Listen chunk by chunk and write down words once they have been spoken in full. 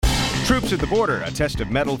Troops at the border, a test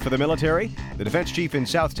of mettle for the military. The defense chief in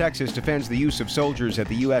South Texas defends the use of soldiers at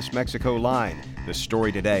the U.S. Mexico line. The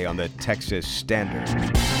story today on the Texas Standard.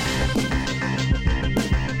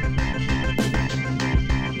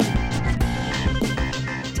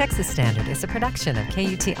 Texas Standard is a production of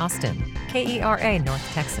KUT Austin, KERA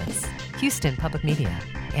North Texas, Houston Public Media,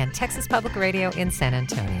 and Texas Public Radio in San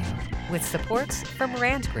Antonio, with support from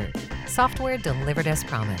Rand Group. Software delivered as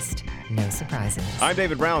promised. No surprises. I'm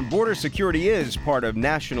David Brown. Border security is part of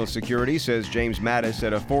national security, says James Mattis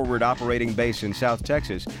at a forward operating base in South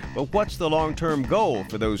Texas. But what's the long-term goal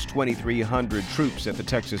for those 2,300 troops at the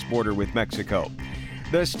Texas border with Mexico?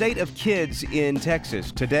 The state of kids in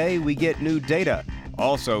Texas. Today, we get new data.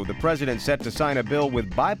 Also, the president set to sign a bill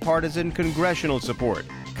with bipartisan congressional support.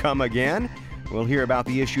 Come again? We'll hear about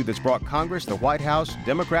the issue that's brought Congress, the White House,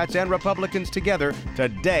 Democrats, and Republicans together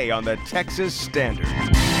today on the Texas Standard.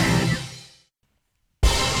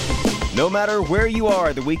 No matter where you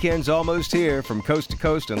are, the weekend's almost here. From coast to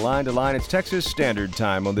coast and line to line, it's Texas Standard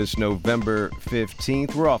Time on this November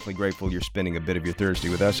 15th. We're awfully grateful you're spending a bit of your Thursday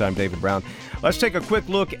with us. I'm David Brown. Let's take a quick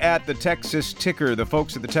look at the Texas ticker. The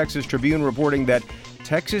folks at the Texas Tribune reporting that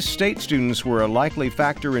Texas state students were a likely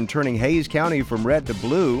factor in turning Hays County from red to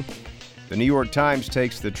blue. The New York Times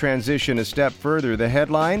takes the transition a step further. The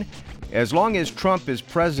headline, as long as Trump is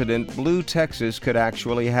president, blue Texas could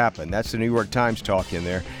actually happen. That's the New York Times talk in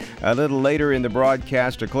there. A little later in the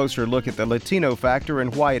broadcast, a closer look at the Latino factor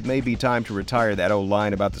and why it may be time to retire that old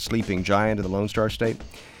line about the sleeping giant of the Lone Star State.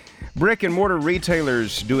 Brick and mortar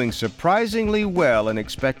retailers doing surprisingly well and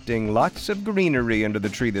expecting lots of greenery under the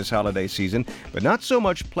tree this holiday season, but not so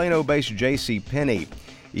much Plano-based JCPenney.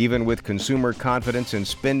 Even with consumer confidence and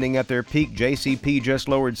spending at their peak, JCP just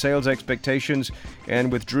lowered sales expectations and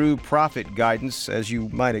withdrew profit guidance. As you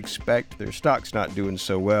might expect, their stock's not doing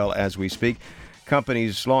so well as we speak.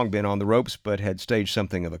 Company's long been on the ropes, but had staged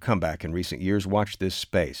something of a comeback in recent years. Watch this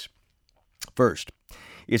space. First,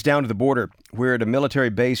 it's down to the border, where at a military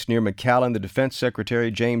base near McAllen, the Defense Secretary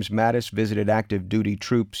James Mattis visited active duty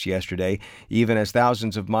troops yesterday. Even as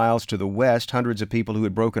thousands of miles to the west, hundreds of people who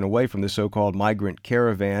had broken away from the so-called migrant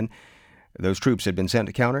caravan those troops had been sent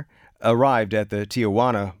to counter, arrived at the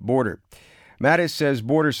Tijuana border. Mattis says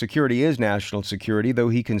border security is national security, though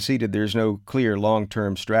he conceded there's no clear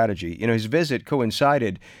long-term strategy. His visit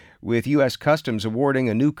coincided with U.S. Customs awarding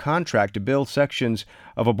a new contract to build sections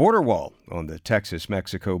of a border wall on the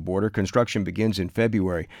Texas-Mexico border. Construction begins in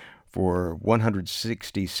February for a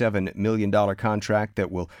 $167 million contract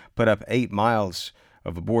that will put up 8 miles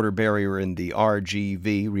of a border barrier in the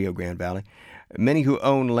RGV, Rio Grande Valley. Many who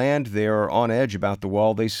own land there are on edge about the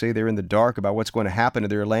wall. They say they're in the dark about what's going to happen to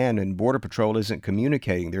their land, and Border Patrol isn't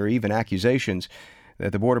communicating. There are even accusations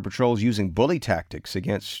that the Border Patrol is using bully tactics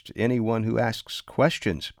against anyone who asks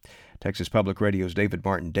questions. Texas Public Radio's David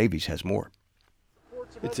Martin Davies has more.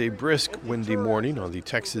 It's a brisk, windy morning on the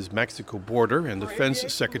Texas-Mexico border, and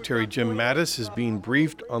Defense Secretary Jim Mattis is being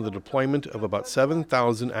briefed on the deployment of about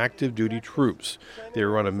 7,000 active-duty troops. They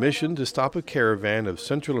are on a mission to stop a caravan of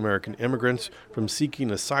Central American immigrants from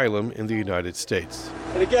seeking asylum in the United States.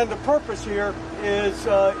 And again, the purpose here is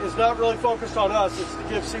not really focused on us. It's to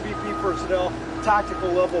give CBP personnel tactical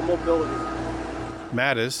level mobility.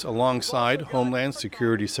 Mattis, alongside Homeland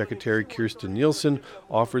Security Secretary Kirstjen Nielsen,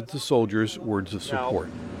 offered the soldiers words of support.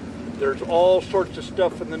 Now, there's all sorts of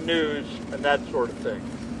stuff in the news and that sort of thing.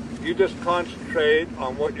 You just concentrate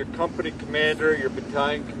on what your company commander, your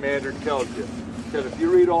battalion commander tells you. Because if you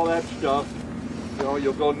read all that stuff,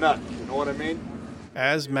 you'll go nuts. You know what I mean?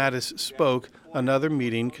 As Mattis spoke, another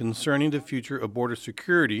meeting concerning the future of border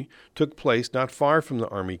security took place not far from the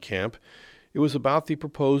Army camp. It was about the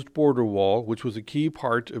proposed border wall, which was a key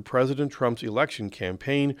part of President Trump's election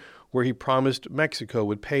campaign, where he promised Mexico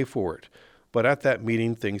would pay for it. But at that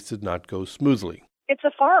meeting, things did not go smoothly. It's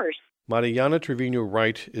a farce. Mariana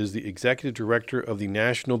Trevino-Wright is the executive director of the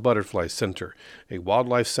National Butterfly Center, a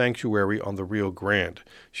wildlife sanctuary on the Rio Grande.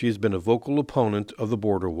 She has been a vocal opponent of the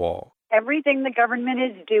border wall. Everything the government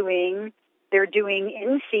is doing, they're doing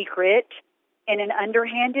in secret, in an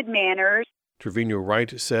underhanded manner.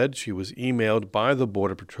 Trevino-Wright said she was emailed by the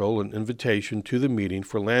Border Patrol an invitation to the meeting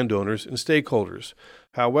for landowners and stakeholders.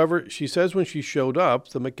 However, she says when she showed up,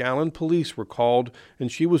 the McAllen police were called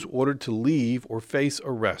and she was ordered to leave or face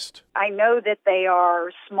arrest. I know that they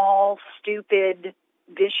are small, stupid,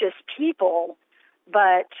 vicious people,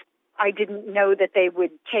 but I didn't know that they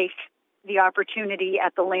would take the opportunity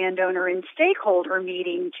at the landowner and stakeholder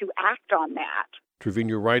meeting to act on that.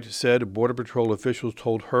 Trevino-Wright said Border Patrol officials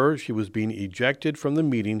told her she was being ejected from the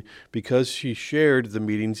meeting because she shared the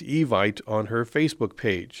meeting's evite on her Facebook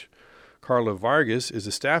page. Carla Vargas is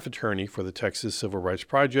a staff attorney for the Texas Civil Rights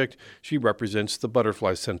Project. She represents the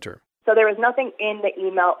Butterfly Center. So there is nothing in the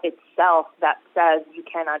email itself that says you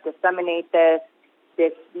cannot disseminate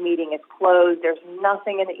this meeting is closed. There's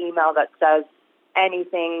nothing in the email that says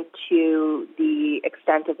anything to the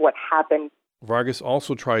extent of what happened. Vargas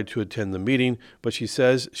also tried to attend the meeting, but she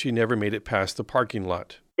says she never made it past the parking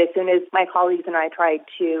lot. As soon as my colleagues and I tried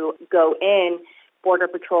to go in, Border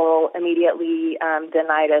Patrol immediately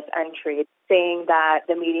denied us entry, saying that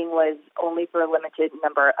the meeting was only for a limited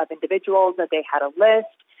number of individuals, that they had a list,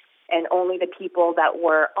 and only the people that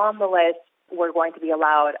were on the list were going to be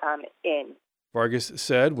allowed in. Vargas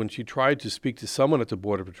said when she tried to speak to someone at the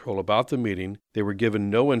Border Patrol about the meeting, they were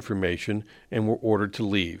given no information and were ordered to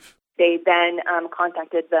leave. They then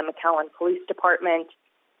contacted the McAllen Police Department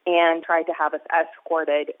and tried to have us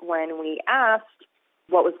escorted. When we asked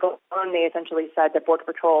what was going on, they essentially said that Border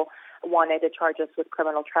Patrol wanted to charge us with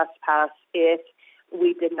criminal trespass if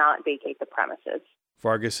we did not vacate the premises.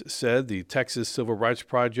 Vargas said the Texas Civil Rights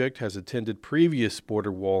Project has attended previous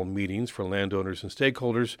border wall meetings for landowners and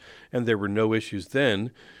stakeholders, and there were no issues then.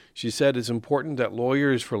 She said it's important that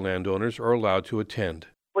lawyers for landowners are allowed to attend.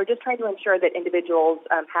 We're just trying to ensure that individuals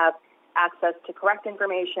have access to correct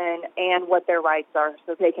information and what their rights are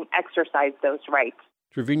so they can exercise those rights.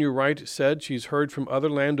 Trevina Wright said she's heard from other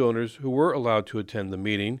landowners who were allowed to attend the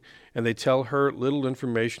meeting, and they tell her little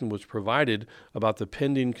information was provided about the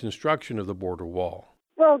pending construction of the border wall.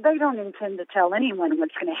 Well, they don't intend to tell anyone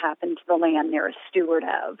what's going to happen to the land they're a steward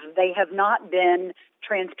of. They have not been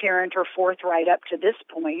transparent or forthright up to this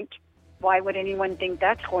point. Why would anyone think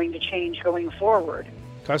that's going to change going forward?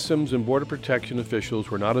 Customs and Border Protection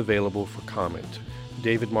officials were not available for comment.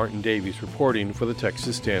 David Martin Davies reporting for the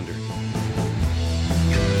Texas Standard.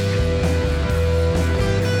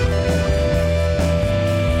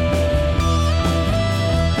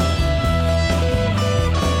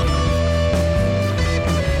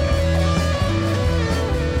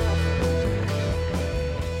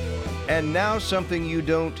 And now something you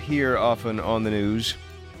don't hear often on the news.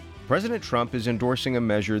 President Trump is endorsing a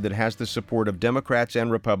measure that has the support of Democrats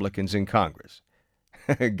and Republicans in Congress.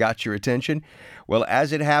 Got your attention? Well,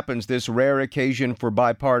 as it happens, this rare occasion for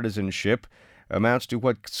bipartisanship amounts to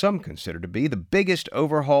what some consider to be the biggest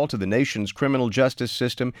overhaul to the nation's criminal justice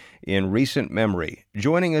system in recent memory.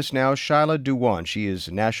 Joining us now, Shyla Dewan. She is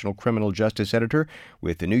National Criminal Justice Editor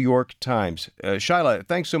with the New York Times. Shyla,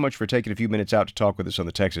 thanks so much for taking a few minutes out to talk with us on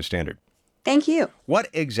the Texas Standard. Thank you. What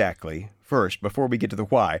exactly, first, before we get to the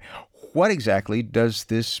why, what exactly does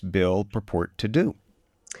this bill purport to do?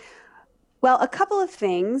 Well, a couple of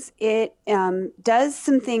things. It does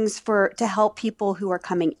some things to help people who are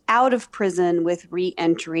coming out of prison with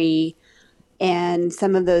reentry, and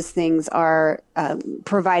some of those things are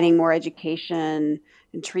providing more education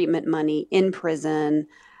and treatment money in prison.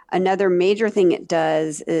 Another major thing it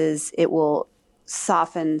does is it will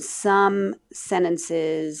soften some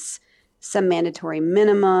sentences, some mandatory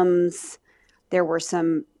minimums. There were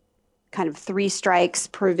some kind of 3 strikes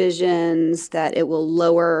provisions that it will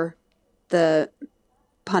lower the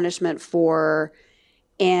punishment for,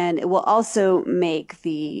 and it will also make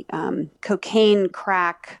the cocaine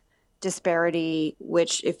crack disparity,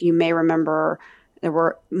 which, if you may remember, there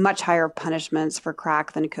were much higher punishments for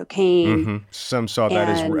crack than cocaine. Mm-hmm. Some saw that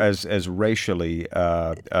as racially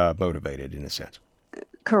motivated, in a sense.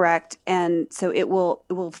 Correct, and so it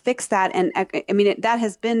will fix that, and I mean that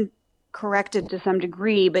has been corrected to some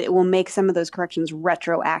degree, but it will make some of those corrections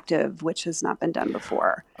retroactive, which has not been done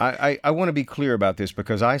before. I want to be clear about this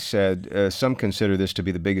because I said some consider this to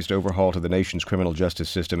be the biggest overhaul to the nation's criminal justice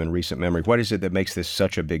system in recent memory. What is it that makes this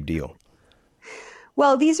such a big deal?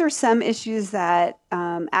 Well, these are some issues that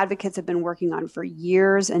advocates have been working on for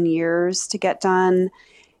years and years to get done,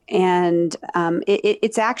 and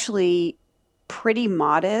it's actually pretty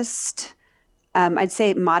modest. I'd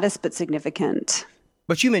say modest but significant.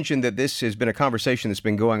 But you mentioned that this has been a conversation that's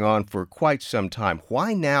been going on for quite some time.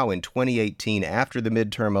 Why now in 2018 after the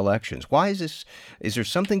midterm elections? Why is this? Is there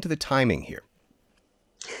something to the timing here?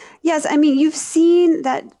 Yes, I mean, you've seen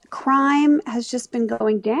that crime has just been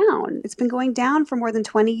going down. It's been going down for more than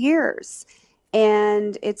 20 years.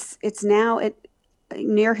 And it's now at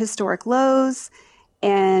near historic lows.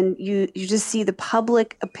 And you just see the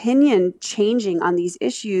public opinion changing on these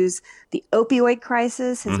issues. The opioid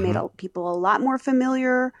crisis has made people a lot more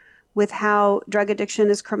familiar with how drug addiction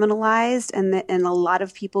is criminalized, and a lot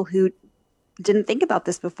of people who didn't think about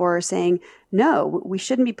this before are saying, no, we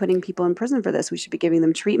shouldn't be putting people in prison for this. We should be giving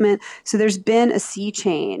them treatment. So there's been a sea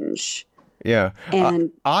change Yeah.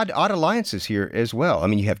 And odd alliances here as well. I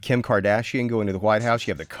mean, you have Kim Kardashian going to the White House.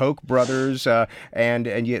 You have the Koch brothers,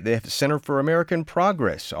 and you they have the Center for American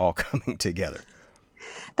Progress all coming together.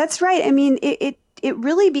 that's right. I mean, it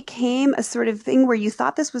really became a sort of thing where you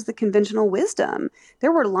thought this was the conventional wisdom.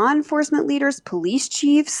 There were law enforcement leaders, police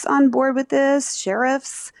chiefs on board with this,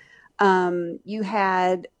 sheriffs. You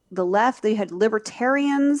had the left, you had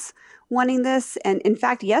libertarians wanting this. And in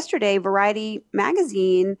fact, yesterday, Variety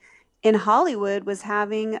magazine in Hollywood was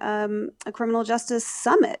having a criminal justice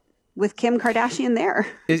summit with Kim Kardashian there.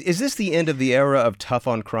 Is this the end of the era of tough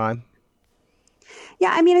on crime?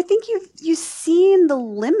 Yeah, I mean, I think you've seen the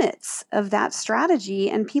limits of that strategy,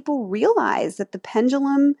 and people realize that the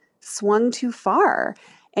pendulum swung too far.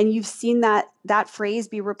 And you've seen that phrase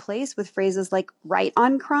be replaced with phrases like right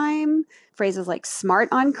on crime, phrases like smart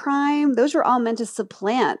on crime. Those are all meant to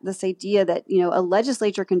supplant this idea that, a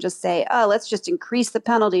legislature can just say, oh, let's just increase the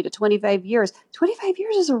penalty to 25 years. 25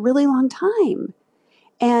 years is a really long time.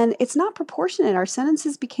 And it's not proportionate. Our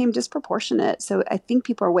sentences became disproportionate. So I think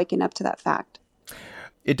people are waking up to that fact.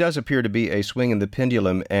 It does appear to be a swing in the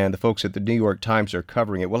pendulum, and the folks at the New York Times are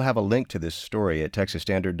covering it. We'll have a link to this story at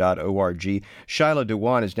texasstandard.org. Shyla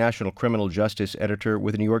Dewan is National Criminal Justice Editor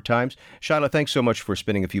with the New York Times. Shyla, thanks so much for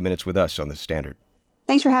spending a few minutes with us on the Standard.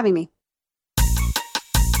 Thanks for having me.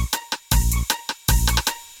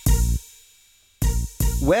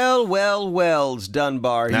 Wells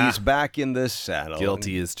Dunbar. He's back in the saddle.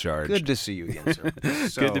 Guilty as charged. Good to see you again, sir.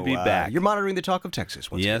 Good to be back. You're monitoring the talk of Texas.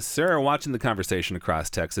 Yes, sir. Watching the conversation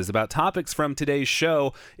across Texas about topics from today's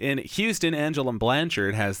show. In Houston, Angela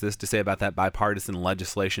Blanchard has this to say about that bipartisan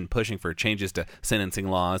legislation pushing for changes to sentencing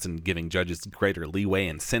laws and giving judges greater leeway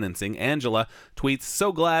in sentencing. Angela tweets,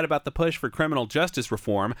 "So glad about the push for criminal justice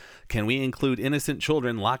reform. Can we include innocent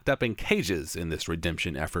children locked up in cages in this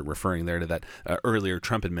redemption effort?" Referring there to that earlier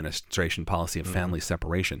Trump administration policy of family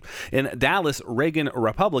separation. In Dallas, Reagan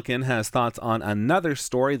Republican has thoughts on another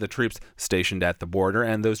story, the troops stationed at the border,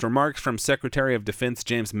 and those remarks from Secretary of Defense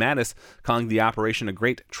James Mattis calling the operation a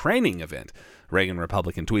great training event. Reagan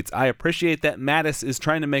Republican tweets, "I appreciate that Mattis is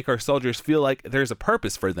trying to make our soldiers feel like there's a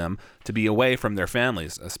purpose for them to be away from their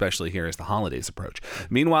families, especially here as the holidays approach."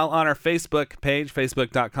 Meanwhile, on our Facebook page,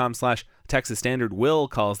 facebook.com/Texas Standard, Will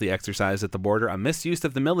calls the exercise at the border a misuse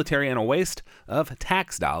of the military and a waste of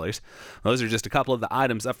tax dollars. Those are just a couple of the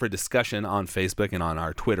items up for discussion on Facebook and on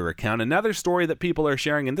our Twitter account. Another story that people are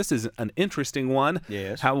sharing, and this is an interesting one,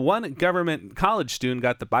 how one government college student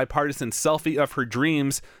got the bipartisan selfie of her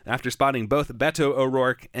dreams after spotting both Beto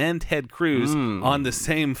O'Rourke and Ted Cruz on the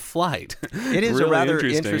same flight. It is really a rather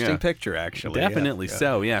interesting picture, actually. Definitely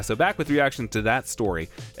so, yeah. So back with reactions to that story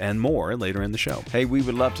and more later in the show. Hey, we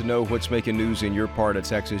would love to know what's making news in your part of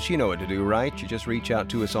Texas. You know what to do, right? You just reach out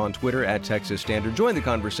to us on Twitter at Texas Standard. Join the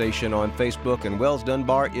conversation on Facebook, and Wells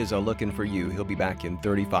Dunbar is looking for you. He'll be back in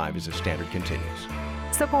 35 as the Standard continues.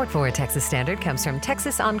 Support for Texas Standard comes from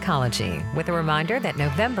Texas Oncology, with a reminder that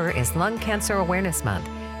November is Lung Cancer Awareness Month.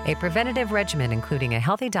 A preventative regimen, including a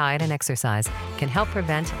healthy diet and exercise, can help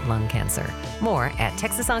prevent lung cancer. More at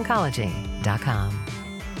texasoncology.com.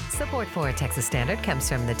 Support for Texas Standard comes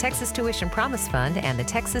from the Texas Tuition Promise Fund and the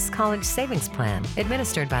Texas College Savings Plan,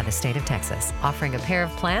 administered by the state of Texas, offering a pair of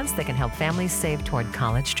plans that can help families save toward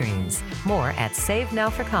college dreams. More at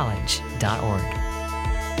savenowforcollege.org.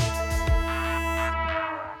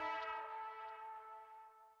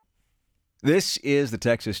 This is the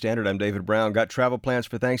Texas Standard. I'm David Brown. Got travel plans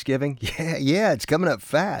for Thanksgiving? Yeah, it's coming up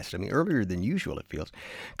fast. I mean, earlier than usual, it feels.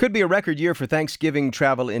 Could be a record year for Thanksgiving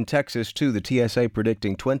travel in Texas, too. The TSA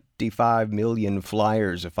predicting 25 million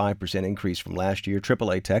flyers, a 5% increase from last year.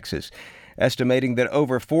 AAA Texas estimating that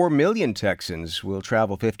over 4 million Texans will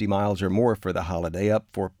travel 50 miles or more for the holiday, up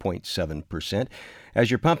 4.7%. As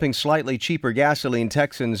you're pumping slightly cheaper gasoline,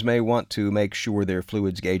 Texans may want to make sure their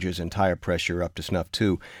fluids, gauges, and tire pressure are up to snuff,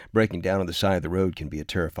 too. Breaking down on the side of the road can be a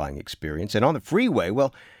terrifying experience. And on the freeway,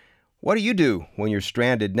 well, what do you do when you're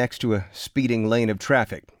stranded next to a speeding lane of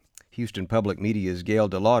traffic? Houston Public Media's Gail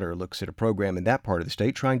DeLauder looks at a program in that part of the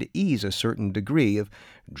state trying to ease a certain degree of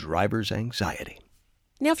driver's anxiety.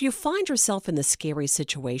 Now, if you find yourself in the scary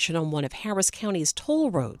situation on one of Harris County's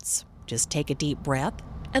toll roads, just take a deep breath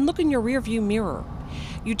and look in your rearview mirror.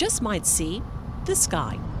 You just might see this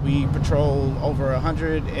guy. We patrol over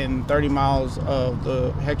 130 miles of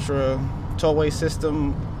the Hextra tollway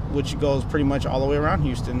system, which goes pretty much all the way around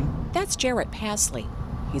Houston. That's Jarrett Pasley.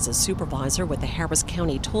 He's a supervisor with the Harris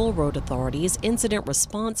County Toll Road Authority's Incident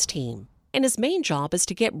Response Team, and his main job is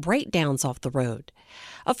to get breakdowns off the road.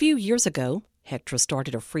 A few years ago, Hectra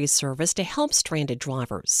started a free service to help stranded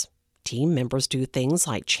drivers. Team members do things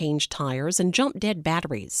like change tires and jump dead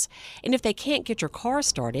batteries. And if they can't get your car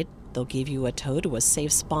started, they'll give you a tow to a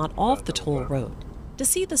safe spot off the toll road. To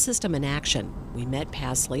see the system in action, we met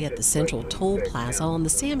Pasley at the Central Toll Plaza on the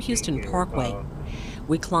Sam Houston Parkway.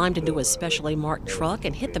 We climbed into a specially marked truck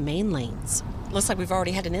and hit the main lanes. Looks like we've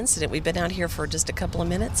already had an incident. We've been out here for just a couple of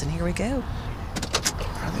minutes, and here we go.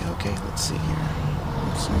 Are they okay? Let's see here.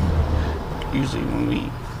 Usually when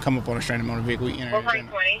we come up on a stranded motor vehicle, we enter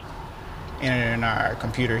in our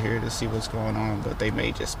computer here to see what's going on, but they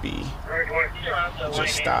may just be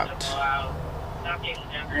stopped.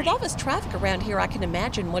 With all this traffic around here, I can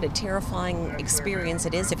imagine what a terrifying experience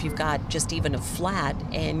it is if you've got just even a flat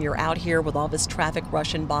and you're out here with all this traffic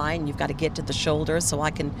rushing by and you've got to get to the shoulder. So I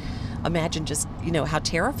can imagine just, how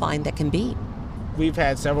terrifying that can be. We've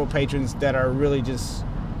had several patrons that are really just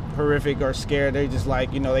horrific or scared. They're just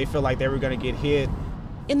like, they feel like they were going to get hit.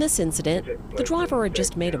 In this incident, the driver had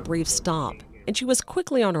just made a brief stop and she was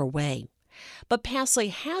quickly on her way. But Pasley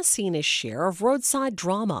has seen his share of roadside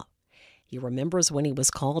drama. He remembers when he was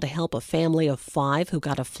called to help a family of 5 who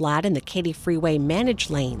got a flat in the Katy Freeway managed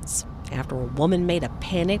lanes after a woman made a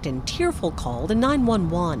panicked and tearful call to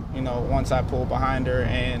 911. Once I pulled behind her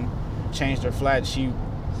and changed her flat, she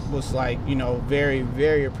was like, very,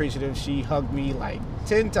 very appreciative. She hugged me like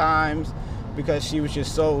 10 times because she was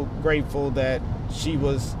just so grateful that she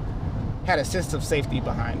had a sense of safety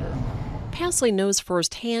behind her. Pasley knows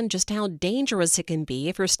firsthand just how dangerous it can be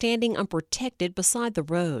if you're standing unprotected beside the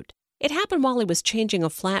road. It happened while he was changing a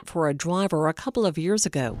flat for a driver a couple of years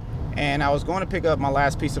ago. And I was going to pick up my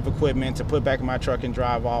last piece of equipment to put back in my truck and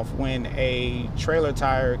drive off when a trailer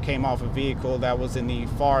tire came off a vehicle that was in the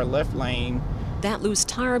far left lane. That loose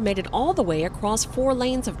tire made it all the way across 4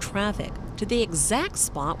 lanes of traffic to the exact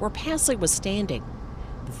spot where Pasley was standing.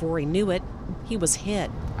 Before he knew it, he was hit.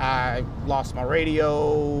 I lost my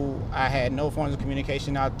radio. I had no forms of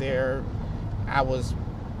communication out there. I was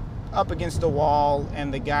up against the wall,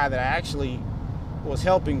 and the guy that I actually was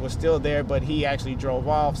helping was still there, but he actually drove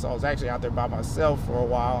off, so I was actually out there by myself for a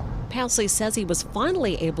while. Pasley says he was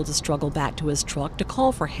finally able to struggle back to his truck to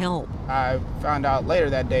call for help. I found out later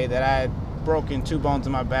that day that I had broken 2 bones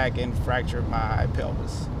in my back and fractured my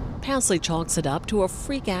pelvis. Pasley chalks it up to a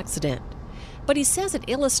freak accident, but he says it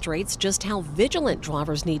illustrates just how vigilant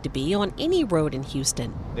drivers need to be on any road in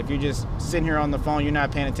Houston. If you're just sitting here on the phone, you're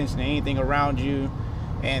not paying attention to anything around you,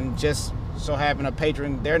 and just so happen a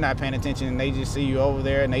patron, they're not paying attention and they just see you over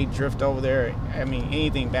there and they drift over there.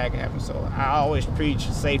 Anything bad can happen. So I always preach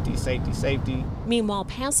safety, safety, safety. Meanwhile,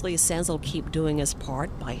 Pasley says he'll keep doing his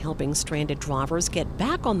part by helping stranded drivers get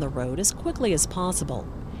back on the road as quickly as possible.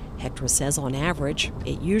 Hector says on average,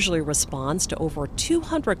 it usually responds to over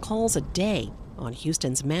 200 calls a day on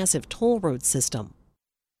Houston's massive toll road system.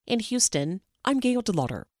 In Houston, I'm Gail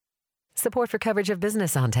DeLauder. Support for coverage of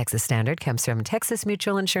business on Texas Standard comes from Texas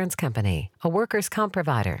Mutual Insurance Company, a workers' comp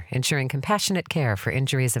provider ensuring compassionate care for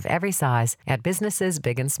injuries of every size at businesses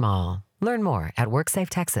big and small. Learn more at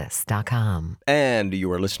WorksafeTexas.com. And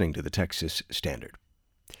you are listening to the Texas Standard.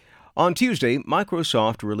 On Tuesday,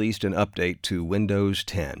 Microsoft released an update to Windows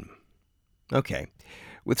 10. Okay.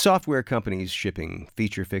 With software companies shipping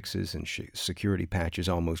feature fixes and security patches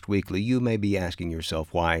almost weekly, you may be asking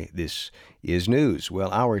yourself why this is news.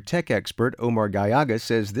 Well, our tech expert, Omar Gallaga,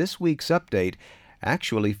 says this week's update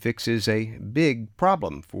actually fixes a big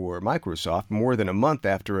problem for Microsoft more than a month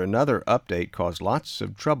after another update caused lots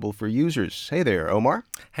of trouble for users. Hey there, Omar.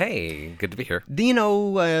 Hey, good to be here. Do you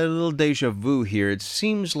know, a little deja vu here, it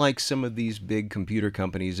seems like some of these big computer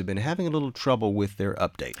companies have been having a little trouble with their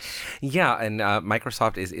updates. Yeah, and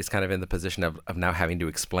Microsoft is kind of in the position of now having to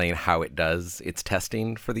explain how it does its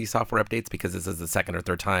testing for these software updates, because this is the second or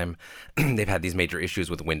third time they've had these major issues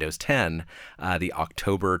with Windows 10. The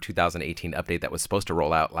October 2018 update that was supposed to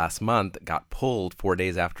roll out last month got pulled 4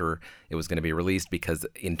 days after it was going to be released because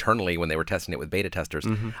internally, when they were testing it with beta testers,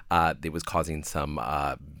 it was causing some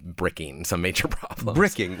bricking, some major problems.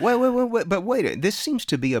 Bricking? Wait, but wait, this seems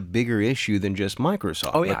to be a bigger issue than just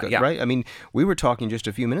Microsoft. Oh, yeah, yeah. Right? I mean, we were talking just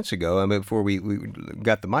a few minutes ago, before we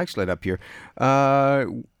got the mics lit up here,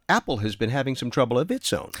 Apple has been having some trouble of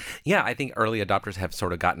its own. Yeah, I think early adopters have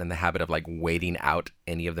sort of gotten in the habit of waiting out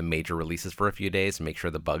any of the major releases for a few days to make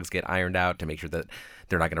sure the bugs get ironed out, to make sure that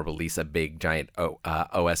they're not going to release a big giant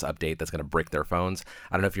OS update that's going to brick their phones.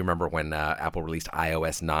 I don't know if you remember when Apple released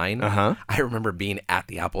iOS 9. I remember being at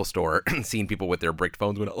the Apple store seeing people with their bricked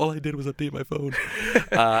phones when all I did was update my phone.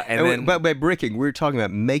 But by bricking, we're talking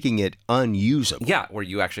about making it unusable. Yeah, where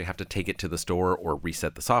you actually have to take it to the store or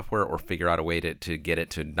reset the software or figure out a way to get it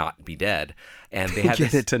to not be dead. And they had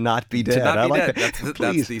Get it to not be dead. I like that.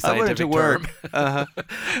 Please, That's the I want it to scientific work. term.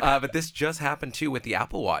 But this just happened too with the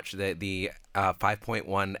Apple Watch. The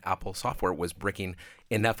 5.1 Apple software was breaking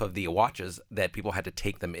enough of the watches that people had to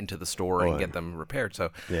take them into the store and get them repaired. So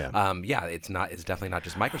it's definitely not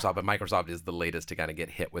just Microsoft, but Microsoft is the latest to kind of get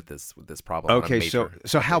hit with this problem. Okay,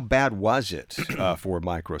 so how bad was it for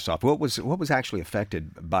Microsoft? What was actually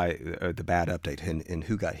affected by the bad update, and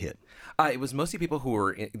who got hit? It was mostly people who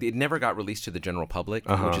were. It never got released to the general public,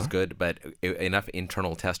 which is good. But enough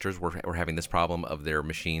internal testers were having this problem of their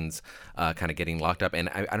machines kind of getting locked up. And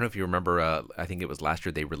I don't know if you remember. I think it was last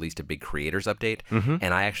year they released a big creators update,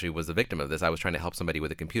 and I actually was a victim of this. I was trying to help somebody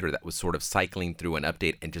with a computer that was sort of cycling through an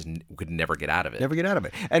update and just could never get out of it. Never get out of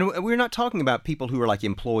it. And we're not talking about people who are like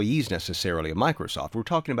employees necessarily of Microsoft. We're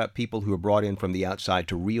talking about people who are brought in from the outside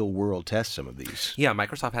to real world test some of these. Yeah,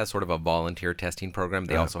 Microsoft has sort of a volunteer testing program.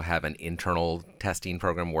 They also have an internal testing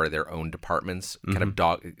program where their own departments kind of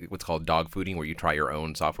what's called dog fooding, where you try your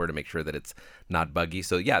own software to make sure that it's not buggy.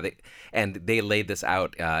 So yeah, they laid this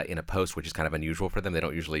out in a post, which is kind of unusual for them. They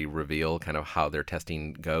don't usually reveal kind of how their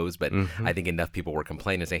testing goes, but I think enough people were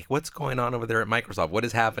complaining, saying, "What's going on over there at Microsoft? What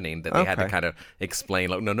is happening?" That they had to kind of explain,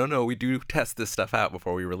 like, no, we do test this stuff out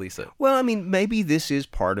before we release it. Well, I mean, maybe this is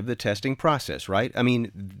part of the testing process, right? I mean,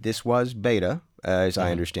 this was beta, as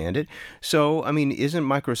I understand it. So, I mean, isn't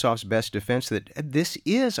Microsoft's best defense that this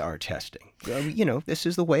is our testing? This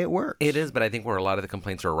is the way it works. It is, but I think where a lot of the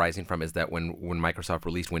complaints are arising from is that when Microsoft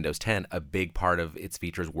released Windows 10, a big part of its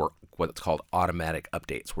features were what's called automatic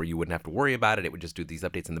updates, where you wouldn't have to worry about it. It would just do these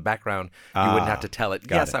updates in the background. You wouldn't have to tell it,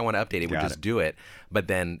 yes, I want to update. It would just do it. But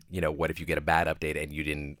then, what if you get a bad update and you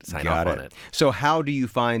didn't sign off on it? So how do you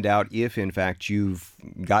find out if, in fact, you've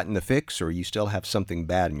gotten the fix or you still have something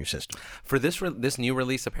bad in your system? For this new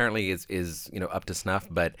release, apparently is up to snuff.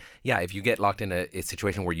 But yeah, if you get locked in a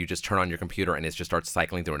situation where you just turn on your computer and it just starts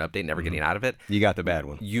cycling through an update, never getting out of it, you got the bad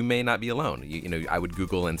one. You may not be alone. I would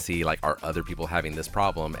Google and see, like, are other people having this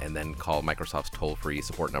problem, and then call Microsoft's toll-free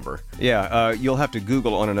support number. Yeah, you'll have to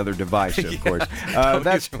Google on another device, of course.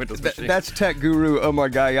 That's tech guru Omar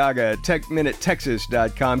Gallaga at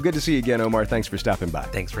TechMinuteTexas.com. Good to see you again, Omar. Thanks for stopping by.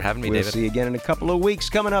 Thanks for having me, David. David. We'll see you again in a couple of weeks.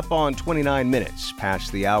 Coming up on 29 minutes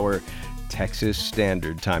past the hour, Texas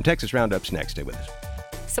Standard Time. Texas Roundup's next. Stay with us.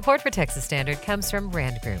 Support for Texas Standard comes from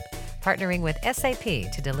Rand Group, partnering with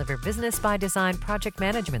SAP to deliver business by design project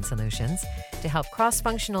management solutions to help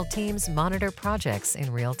cross-functional teams monitor projects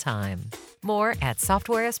in real time. More at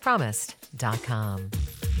softwareaspromised.com.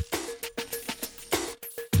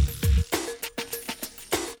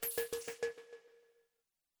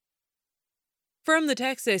 From the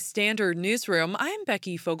Texas Standard Newsroom, I'm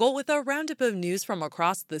Becky Fogel with a roundup of news from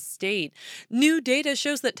across the state. New data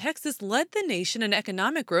shows that Texas led the nation in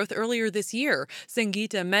economic growth earlier this year.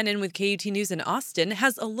 Sangeeta Menon with KUT News in Austin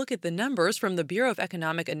has a look at the numbers from the Bureau of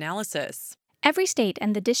Economic Analysis. Every state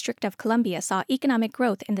and the District of Columbia saw economic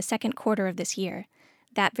growth in the second quarter of this year.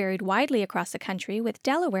 That varied widely across the country, with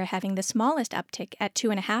Delaware having the smallest uptick at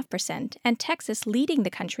 2.5% and Texas leading the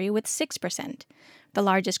country with 6%. The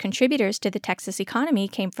largest contributors to the Texas economy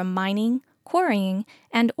came from mining, quarrying,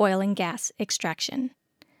 and oil and gas extraction.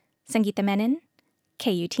 Sangeeta Menon,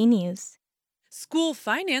 KUT News. School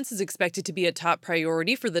finance is expected to be a top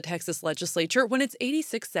priority for the Texas legislature when its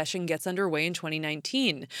 86th session gets underway in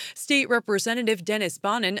 2019. State Representative Dennis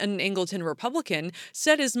Bonnen, an Angleton Republican,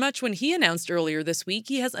 said as much when he announced earlier this week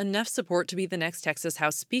he has enough support to be the next Texas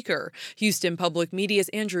House Speaker. Houston Public Media's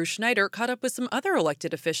Andrew Schneider caught up with some other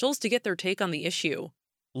elected officials to get their take on the issue.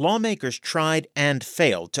 Lawmakers tried and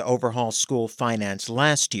failed to overhaul school finance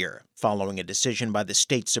last year, following a decision by the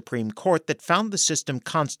state Supreme Court that found the system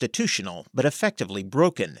constitutional but effectively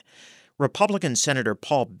broken. Republican Senator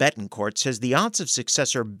Paul Bettencourt says the odds of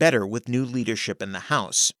success are better with new leadership in the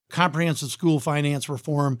House. Comprehensive school finance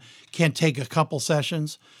reform can take a couple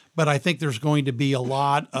sessions, but I think there's going to be a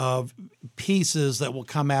lot of pieces that will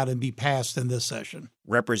come out and be passed in this session.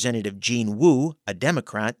 Representative Jean Wu, a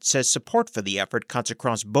Democrat, says support for the effort cuts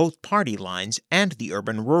across both party lines and the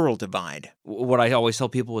urban-rural divide. What I always tell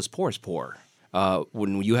people is poor is poor.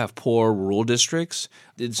 When you have poor rural districts,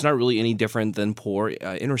 it's not really any different than poor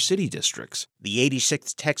inner-city districts. The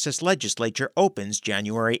 86th Texas legislature opens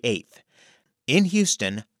January 8th. In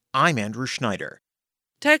Houston, I'm Andrew Schneider.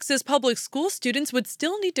 Texas public school students would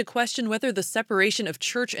still need to question whether the separation of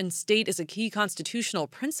church and state is a key constitutional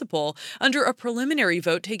principle under a preliminary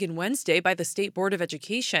vote taken Wednesday by the State Board of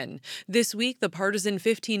Education. This week, the partisan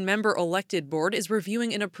 15-member elected board is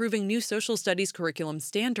reviewing and approving new social studies curriculum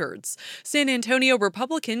standards. San Antonio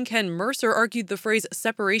Republican Ken Mercer argued the phrase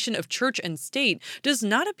separation of church and state does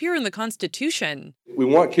not appear in the Constitution. We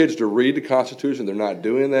want kids to read the Constitution. They're not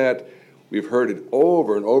doing that. We've heard it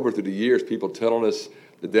over and over through the years, people telling us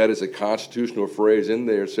that is a constitutional phrase in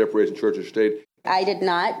there, separation of church and state. I did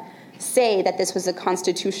not say that this was a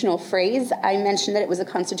constitutional phrase. I mentioned that it was a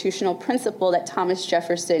constitutional principle that Thomas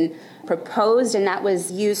Jefferson proposed, and that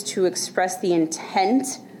was used to express the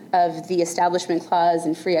intent of the Establishment Clause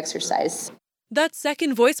and free exercise. That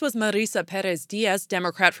second voice was Marisa Perez-Diaz,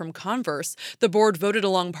 Democrat from Converse. The board voted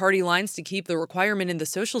along party lines to keep the requirement in the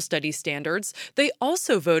social studies standards. They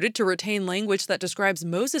also voted to retain language that describes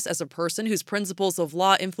Moses as a person whose principles of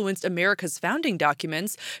law influenced America's founding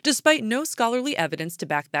documents, despite no scholarly evidence to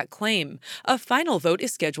back that claim. A final vote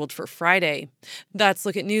is scheduled for Friday. That's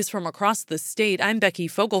Look at News from across the state. I'm Becky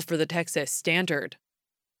Fogel for the Texas Standard.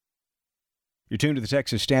 You're tuned to the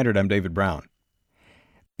Texas Standard. I'm David Brown.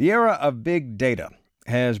 The era of big data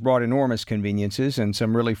has brought enormous conveniences and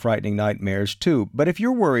some really frightening nightmares, too. But if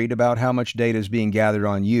you're worried about how much data is being gathered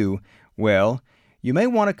on you, well, you may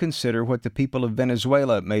want to consider what the people of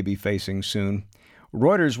Venezuela may be facing soon.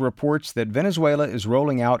 Reuters reports that Venezuela is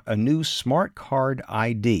rolling out a new smart card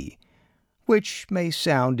ID, which may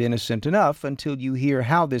sound innocent enough until you hear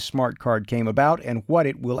how this smart card came about and what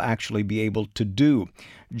it will actually be able to do.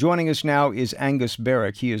 Joining us now is Angus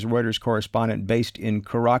Barrick. He is Reuters correspondent based in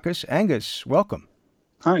Caracas. Angus, welcome.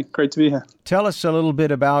 Hi, great to be here. Tell us a little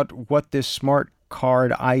bit about what this smart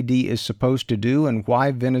card ID is supposed to do and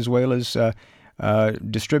why Venezuela's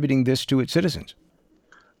distributing this to its citizens.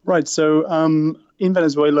 Right, so in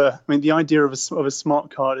Venezuela, the idea of a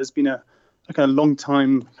smart card has been a kind of long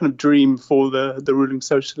time kind of dream for the ruling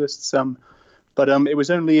socialists. But it was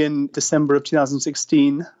only in December of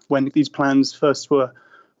 2016 when these plans first were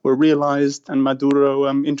realized, and Maduro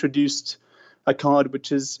introduced a card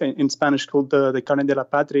which is in Spanish called the Carnet de la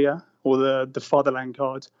Patria, or the Fatherland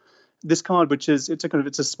card. This card, which is it's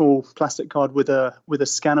a small plastic card with a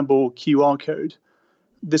scannable QR code.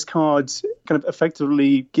 This card kind of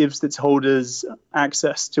effectively gives its holders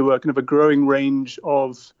access to a kind of a growing range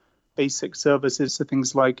of basic services, so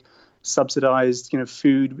things like subsidized,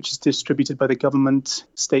 food, which is distributed by the government,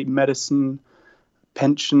 state medicine,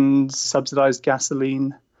 pensions, subsidized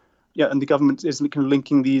gasoline. Yeah, and the government is kind of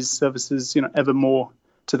linking these services, ever more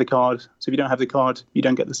to the card. So if you don't have the card, you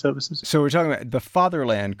don't get the services. So we're talking about the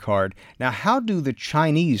Fatherland card. Now, how do the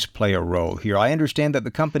Chinese play a role here? I understand that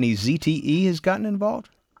the company ZTE has gotten involved.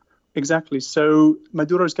 Exactly. So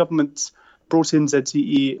Maduro's government brought in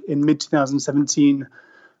ZTE in mid-2017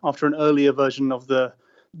 after an earlier version of the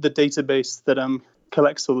database that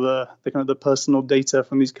collects all the kind of the personal data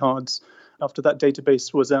from these cards. After that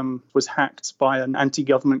database was hacked by an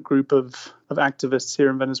anti-government group of activists here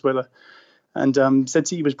in Venezuela, and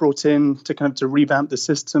ZTE was brought in to revamp the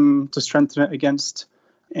system, to strengthen it against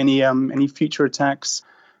any future attacks.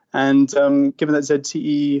 And given that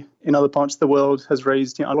ZTE in other parts of the world has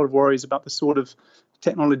raised a lot of worries about the sort of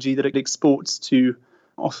technology that it exports to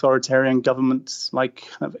authoritarian governments like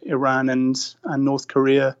Iran and North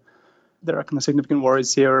Korea, there are kind of significant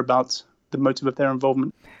worries here about the motive of their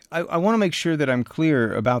involvement. I want to make sure that I'm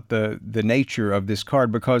clear about the nature of this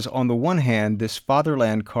card, because on the one hand, this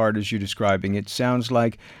Fatherland card, as you're describing, it sounds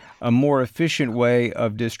like a more efficient way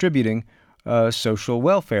of distributing social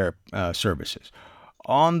welfare services.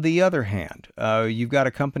 On the other hand, you've got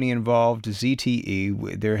a company involved,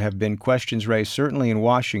 ZTE. There have been questions raised, certainly in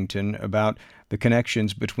Washington, about the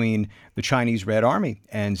connections between the Chinese Red Army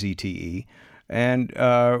and ZTE. And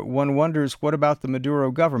one wonders, what about the Maduro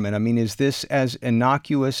government? Is this as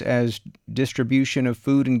innocuous as distribution of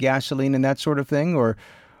food and gasoline and that sort of thing? Or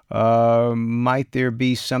might there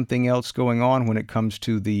be something else going on when it comes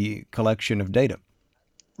to the collection of data?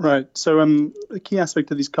 Right. So the key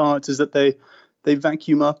aspect of these cards is that they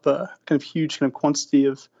vacuum up a kind of huge kind of quantity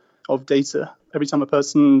of data. Every time a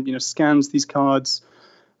person scans these cards,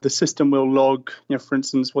 the system will log, for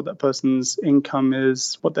instance, what that person's income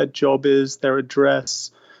is, what their job is, their address,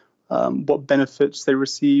 what benefits they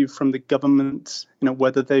receive from the government,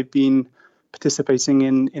 whether they've been participating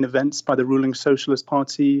in events by the ruling Socialist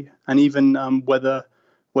Party, and even whether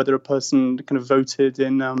a person kind of voted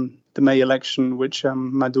in the May election, which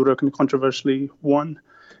Maduro kind of controversially won.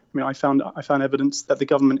 I found evidence that the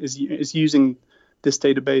government is using this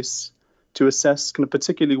database to assess kind of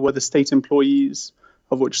particularly whether state employees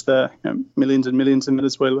of which there are millions and millions in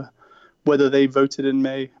Venezuela, whether they voted in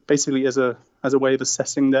May, basically as a way of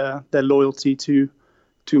assessing their loyalty to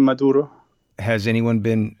Maduro. Has anyone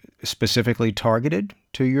been specifically targeted,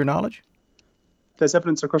 to your knowledge? There's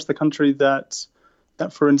evidence across the country that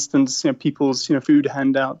for instance, people's food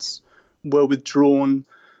handouts were withdrawn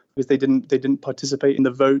because they didn't participate in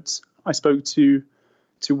the vote. I spoke to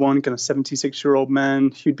one kind of 76-year-old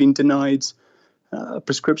man who'd been denied a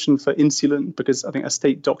prescription for insulin because I think a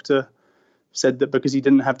state doctor said that because he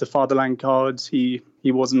didn't have the fatherland card, he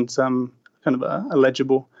wasn't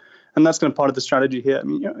eligible. And that's kind of part of the strategy here. I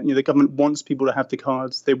mean, the government wants people to have the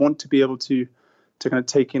cards. They want to be able to kind of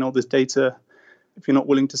take in all this data. If you're not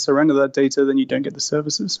willing to surrender that data, then you don't get the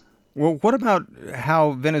services. Well, what about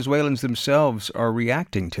how Venezuelans themselves are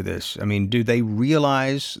reacting to this? I mean, do they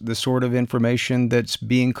realize the sort of information that's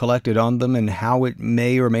being collected on them and how it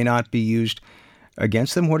may or may not be used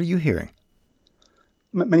against them? What are you hearing?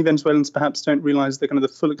 Many Venezuelans perhaps don't realize the kind of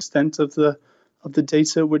the full extent of the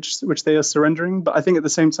data which they are surrendering. But I think at the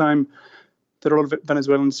same time, there are a lot of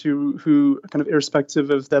Venezuelans who kind of irrespective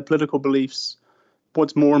of their political beliefs,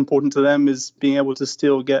 what's more important to them is being able to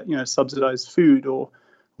still get subsidized food or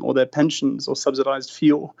their pensions or subsidized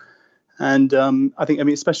fuel. And I think,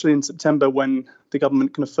 especially in September when the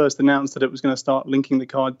government kind of first announced that it was going to start linking the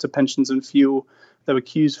card to pensions and fuel, there were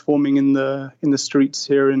queues forming in the streets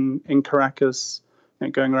here in Caracas,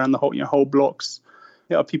 going around the whole blocks.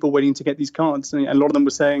 There are people waiting to get these cards. And a lot of them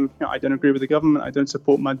were saying, I don't agree with the government, I don't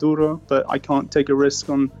support Maduro, but I can't take a risk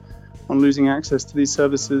on losing access to these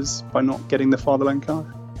services by not getting the fatherland card.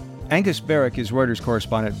 Angus Barrick is Reuters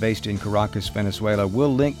correspondent based in Caracas, Venezuela.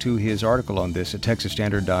 We'll link to his article on this at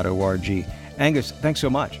texasstandard.org. Angus, thanks so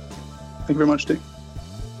much. Thank you very much, Dick.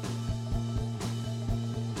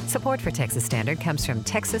 Support for Texas Standard comes from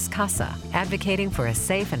Texas CASA, advocating for a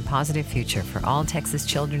safe and positive future for all Texas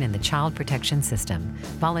children in the child protection system.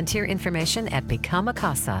 Volunteer information at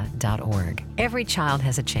becomeacasa.org. Every child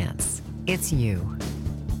has a chance. It's you.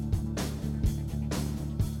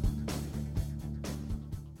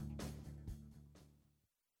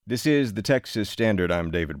 This is the Texas Standard.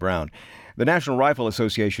 I'm David Brown. The National Rifle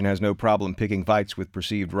Association has no problem picking fights with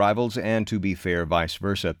perceived rivals and, to be fair, vice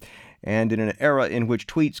versa. And in an era in which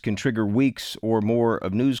tweets can trigger weeks or more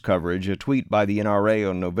of news coverage, a tweet by the NRA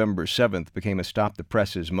on November 7th became a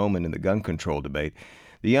stop-the-presses moment in the gun control debate.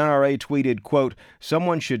 The NRA tweeted, quote,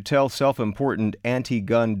 "Someone should tell self-important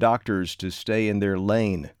anti-gun doctors to stay in their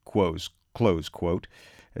lane," close quote.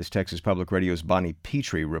 As Texas Public Radio's Bonnie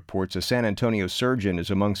Petrie reports, a San Antonio surgeon is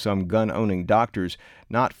among some gun-owning doctors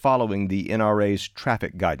not following the NRA's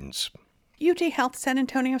traffic guidance. UT Health San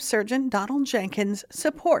Antonio surgeon Donald Jenkins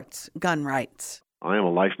supports gun rights. I am a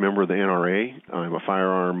life member of the NRA. I'm a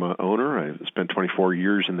firearm owner. I spent 24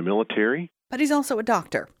 years in the military. But he's also a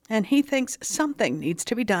doctor, and he thinks something needs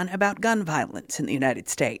to be done about gun violence in the United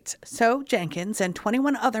States. So Jenkins and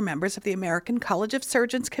 21 other members of the American College of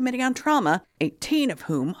Surgeons Committee on Trauma, 18 of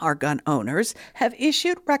whom are gun owners, have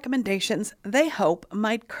issued recommendations they hope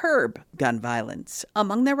might curb gun violence.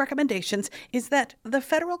 Among their recommendations is that the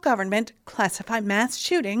federal government classify mass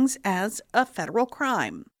shootings as a federal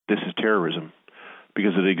crime. This is terrorism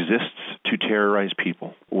because it exists to terrorize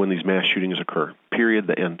people when these mass shootings occur. Period.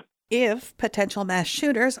 The end. If potential mass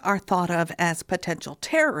shooters are thought of as potential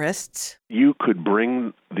terrorists, you could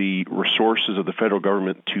bring the resources of the federal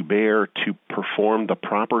government to bear to perform the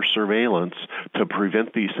proper surveillance to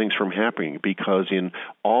prevent these things from happening, because in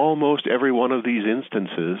almost every one of these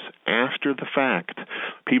instances, after the fact,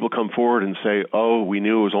 people come forward and say, oh, we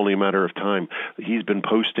knew it was only a matter of time. He's been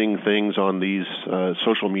posting things on these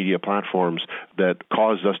social media platforms that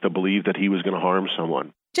caused us to believe that he was going to harm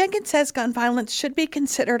someone. Jenkins says gun violence should be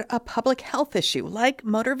considered a public health issue like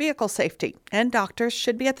motor vehicle safety, and doctors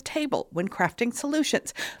should be at the table when crafting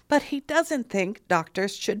solutions. But he doesn't think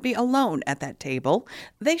doctors should be alone at that table.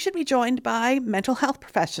 They should be joined by mental health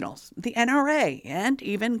professionals, the NRA, and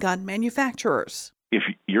even gun manufacturers. If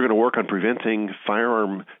you're going to work on preventing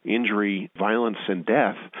firearm injury, violence, and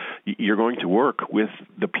death, you're going to work with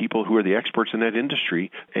the people who are the experts in that industry,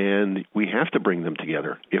 and we have to bring them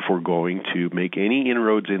together if we're going to make any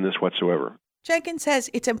inroads in this whatsoever. Jenkins says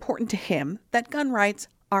it's important to him that gun rights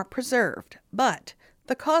are preserved, but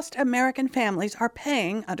the cost American families are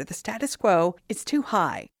paying under the status quo is too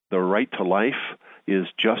high. The right to life is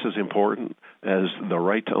just as important as the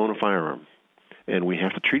right to own a firearm, and we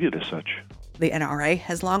have to treat it as such. The NRA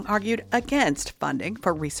has long argued against funding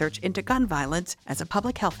for research into gun violence as a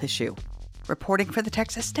public health issue. Reporting for the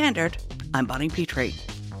Texas Standard, I'm Bonnie Petrie.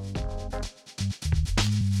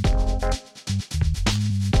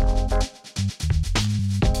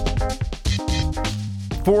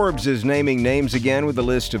 Forbes is naming names again with a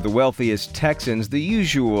list of the wealthiest Texans. The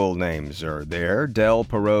usual names are there: Del,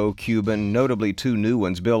 Perot, Cuban, notably two new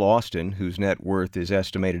ones. Bill Austin, whose net worth is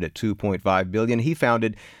estimated at $2.5 billion. He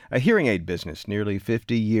founded a hearing aid business nearly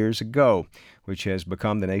 50 years ago, which has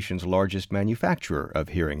become the nation's largest manufacturer of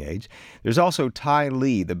hearing aids. There's also Ty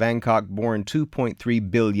Lee, the Bangkok-born $2.3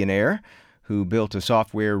 billionaire, who built a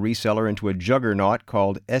software reseller into a juggernaut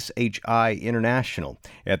called SHI International.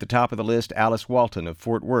 At the top of the list, Alice Walton of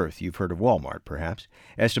Fort Worth. You've heard of Walmart, perhaps.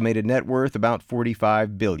 Estimated net worth about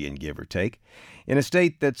 $45 billion, give or take. In a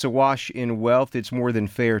state that's awash in wealth, it's more than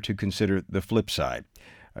fair to consider the flip side.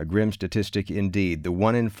 A grim statistic indeed, the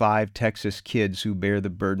 1 in 5 Texas kids who bear the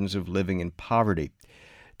burdens of living in poverty.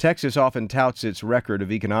 Texas often touts its record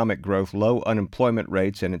of economic growth, low unemployment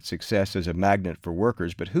rates, and its success as a magnet for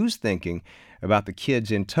workers. But who's thinking about the kids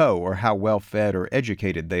in tow or how well-fed or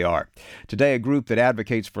educated they are? Today, a group that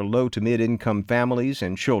advocates for low to mid-income families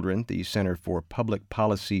and children, the Center for Public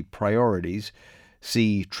Policy Priorities,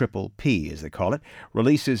 CPPP as they call it,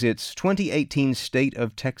 releases its 2018 State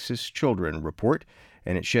of Texas Children report.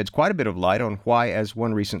 And it sheds quite a bit of light on why, as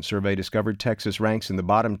one recent survey discovered, Texas ranks in the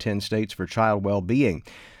bottom 10 states for child well-being.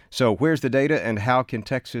 So where's the data and how can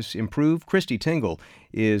Texas improve? Christy Tingle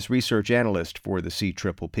is research analyst for the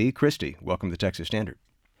CPPP. Christy, welcome to the Texas Standard.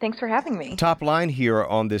 Thanks for having me. Top line here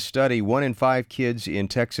on this study, 1 in 5 kids in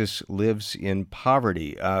Texas lives in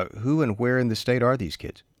poverty. Who and where in the state are these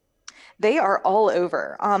kids? They are all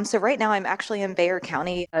over. So right now I'm actually in Bexar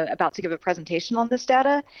County about to give a presentation on this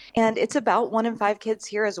data, and it's about 1 in 5 kids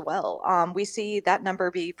here as well. We see that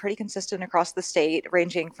number be pretty consistent across the state,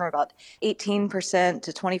 ranging from about 18%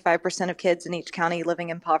 to 25% of kids in each county living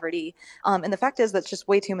in poverty. And the fact is that's just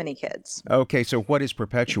way too many kids. Okay, so what is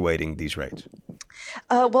perpetuating these rates?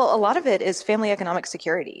 Well, a lot of it is family economic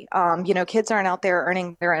security. Kids aren't out there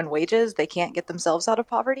earning their own wages. They can't get themselves out of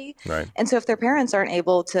poverty. Right. And so if their parents aren't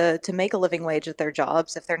able to make a living wage at their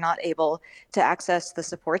jobs, if they're not able to access the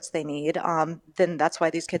supports they need, then that's why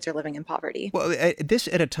these kids are living in poverty. Well, this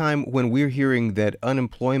at a time when we're hearing that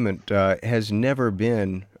unemployment has never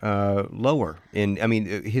been lower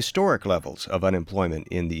historic levels of unemployment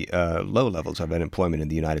in the low levels of unemployment in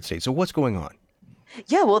the United States. So what's going on?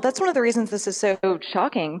 Yeah, well, that's one of the reasons this is so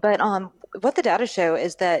shocking. But what the data show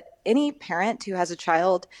is that any parent who has a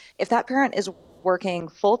child, if that parent is working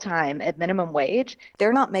full-time at minimum wage,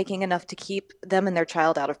 they're not making enough to keep them and their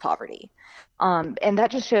child out of poverty. And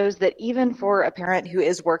that just shows that even for a parent who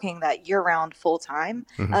is working that year-round full-time,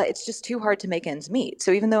 it's just too hard to make ends meet.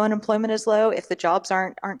 So even though unemployment is low, if the jobs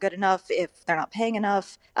aren't good enough, if they're not paying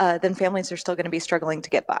enough, then families are still going to be struggling to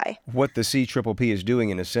get by. What the CPPP is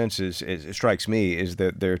doing, in a sense, it strikes me, is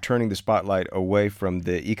that they're turning the spotlight away from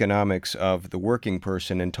the economics of the working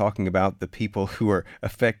person and talking about the people who are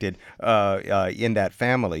affected in that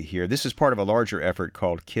family here. This is part of a larger effort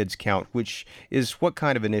called Kids Count, which is what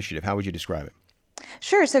kind of initiative? How would you describe it?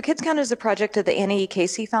 Sure. So Kids Count is a project of the Annie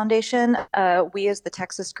Casey Foundation. We, as the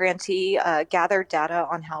Texas grantee, gathered data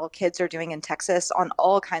on how kids are doing in Texas on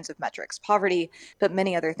all kinds of metrics, poverty, but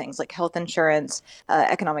many other things like health insurance,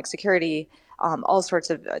 economic security, all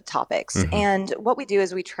sorts of topics. And what we do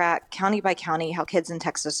is we track county by county how kids in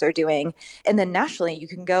Texas are doing. And then nationally, you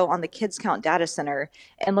can go on the Kids Count Data Center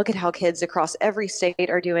and look at how kids across every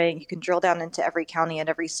state are doing. You can drill down into every county and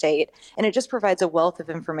every state. And it just provides a wealth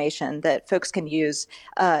of information that folks can use.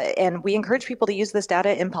 And we encourage people to use this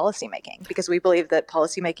data in policymaking because we believe that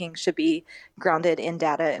policymaking should be grounded in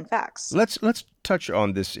data and facts. Let's touch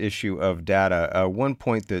on this issue of data. One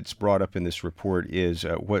point that's brought up in this report is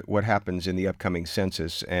what happens in the upcoming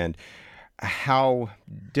census and how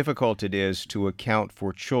difficult it is to account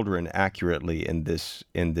for children accurately in this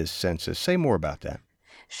census. Say more about that.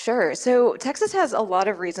 Sure. So Texas has a lot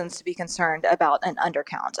of reasons to be concerned about an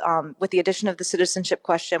undercount. With the addition of the citizenship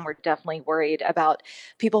question, we're definitely worried about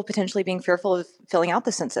people potentially being fearful of filling out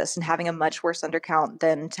the census and having a much worse undercount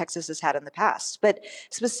than Texas has had in the past. But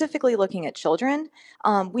specifically looking at children,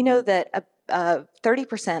 we know that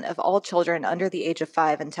 30% of all children under the age of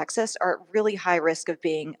 5 in Texas are at really high risk of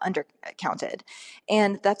being undercounted.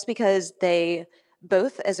 And that's because they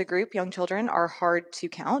both as a group, young children are hard to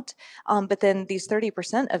count, but then these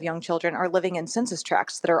 30% of young children are living in census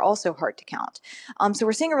tracts that are also hard to count. So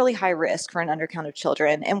we're seeing a really high risk for an undercount of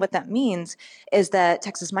children. And what that means is that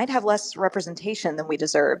Texas might have less representation than we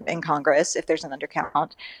deserve in Congress if there's an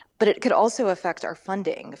undercount, but it could also affect our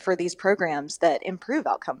funding for these programs that improve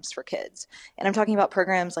outcomes for kids. And I'm talking about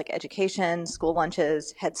programs like education, school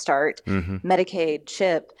lunches, Head Start, Medicaid,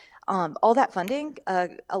 CHIP. all that funding,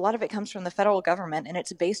 a lot of it comes from the federal government, and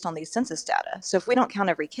it's based on these census data. So if we don't count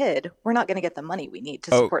every kid, we're not going to get the money we need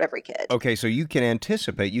to support every kid. Okay, so you can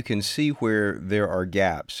anticipate, you can see where there are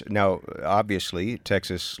gaps. Now, obviously,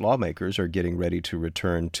 Texas lawmakers are getting ready to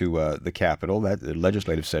return to the Capitol. The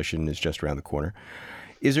legislative session is just around the corner.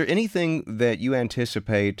 Is there anything that you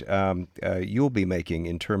anticipate you'll be making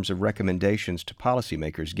in terms of recommendations to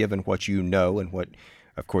policymakers, given what you know and what,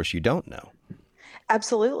 of course, you don't know?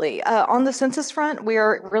 Absolutely. On the census front, we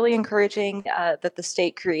are really encouraging that the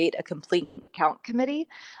state create a complete count committee.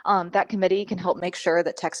 That committee can help make sure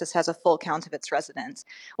that Texas has a full count of its residents.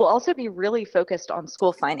 We'll also be really focused on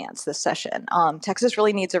school finance this session. Texas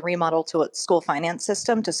really needs a remodel to its school finance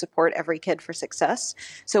system to support every kid for success.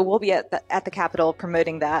 So we'll be at the Capitol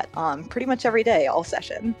promoting that pretty much every day, all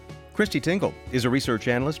session. Christy Tingle is a research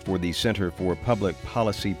analyst for the Center for Public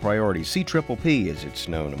Policy Priorities, CPPP as it's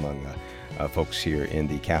known among folks here in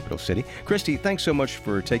the capital city. Christy, thanks so much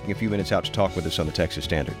for taking a few minutes out to talk with us on the Texas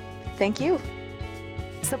Standard. Thank you.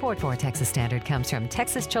 Support for Texas Standard comes from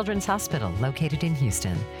Texas Children's Hospital, located in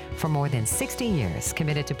Houston. For more than 60 years,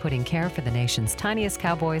 committed to putting care for the nation's tiniest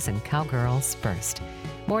cowboys and cowgirls first.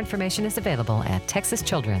 More information is available at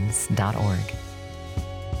texaschildrens.org.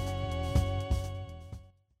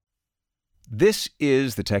 This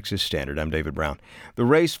is the Texas Standard. I'm David Brown. The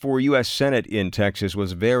race for U.S. Senate in Texas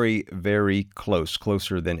was very, very close,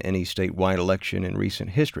 closer than any statewide election in recent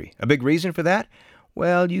history. A big reason for that?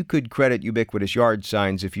 Well, you could credit ubiquitous yard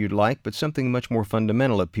signs if you'd like, but something much more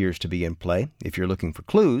fundamental appears to be in play. If you're looking for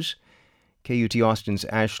clues, KUT Austin's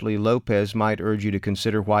Ashley Lopez might urge you to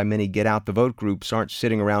consider why many get-out-the-vote groups aren't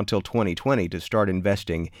sitting around till 2020 to start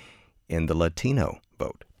investing in the Latino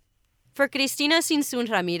vote. For Cristina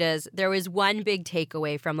Sinsun Ramirez, there was one big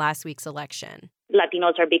takeaway from last week's election.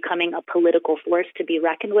 Latinos are becoming a political force to be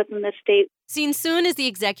reckoned with in this state. Sinsun is the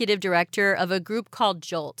executive director of a group called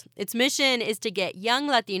JOLT. Its mission is to get young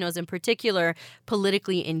Latinos in particular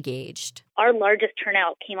politically engaged. Our largest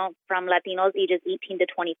turnout came from Latinos ages 18 to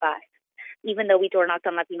 25. Even though we door knocked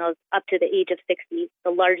on Latinos up to the age of 60, the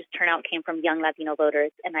largest turnout came from young Latino voters,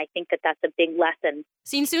 and I think that that's a big lesson.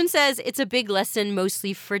 Sinsun says it's a big lesson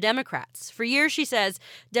mostly for Democrats. For years, she says,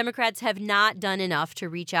 Democrats have not done enough to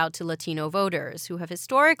reach out to Latino voters, who have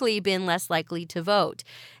historically been less likely to vote.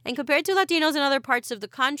 And compared to Latinos in other parts of the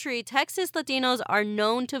country, Texas Latinos are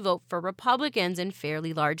known to vote for Republicans in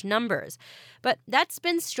fairly large numbers. But that's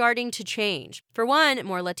been starting to change. For one,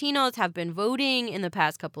 more Latinos have been voting in the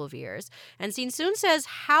past couple of years. And Sinsun says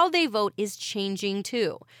how they vote is changing,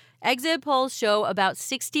 too. Exit polls show about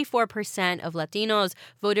 64% of Latinos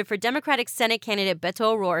voted for Democratic Senate candidate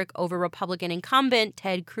Beto O'Rourke over Republican incumbent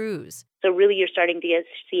Ted Cruz. So really you're starting to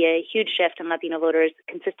see a huge shift in Latino voters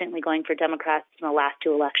consistently going for Democrats in the last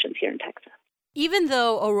two elections here in Texas. Even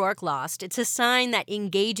though O'Rourke lost, it's a sign that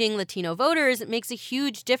engaging Latino voters makes a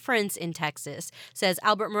huge difference in Texas, says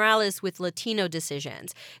Albert Morales with Latino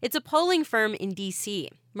Decisions. It's a polling firm in D.C.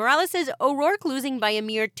 Morales says O'Rourke losing by a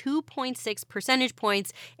mere 2.6 percentage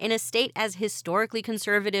points in a state as historically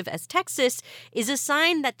conservative as Texas is a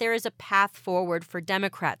sign that there is a path forward for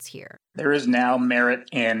Democrats here. There is now merit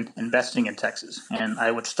in investing in Texas, and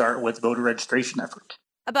I would start with voter registration efforts.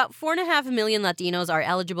 About 4.5 million Latinos are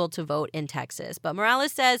eligible to vote in Texas, but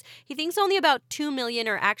Morales says he thinks only about 2 million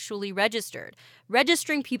are actually registered.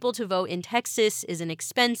 Registering people to vote in Texas is an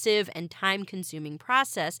expensive and time-consuming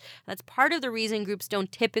process. That's part of the reason groups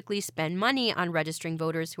don't typically spend money on registering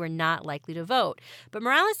voters who are not likely to vote. But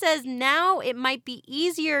Morales says now it might be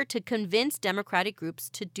easier to convince Democratic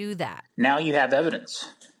groups to do that. Now you have evidence.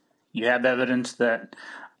 You have evidence that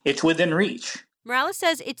it's within reach. Morales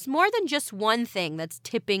says it's more than just one thing that's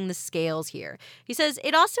tipping the scales here. He says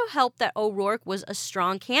it also helped that O'Rourke was a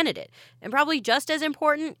strong candidate. And probably just as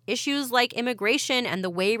important, issues like immigration and the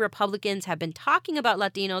way Republicans have been talking about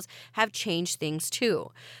Latinos have changed things too.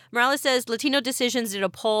 Morales says Latino Decisions did a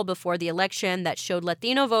poll before the election that showed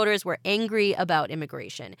Latino voters were angry about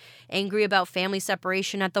immigration, angry about family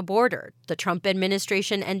separation at the border, the Trump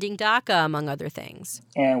administration ending DACA, among other things.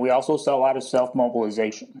 And we also saw a lot of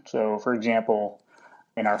self-mobilization. So, for example,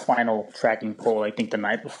 in our final tracking poll, I think the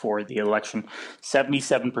night before the election,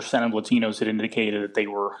 77% of Latinos had indicated that they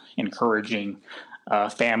were encouraging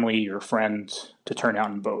family or friends to turn out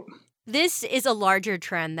and vote. This is a larger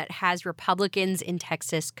trend that has Republicans in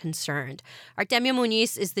Texas concerned. Artemio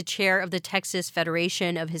Muniz is the chair of the Texas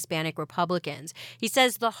Federation of Hispanic Republicans. He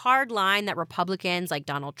says the hard line that Republicans like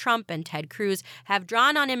Donald Trump and Ted Cruz have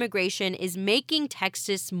drawn on immigration is making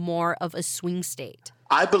Texas more of a swing state.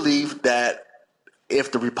 I believe that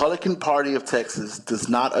if the Republican Party of Texas does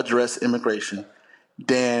not address immigration,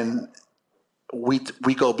 then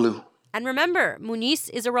we go blue. And remember, Muniz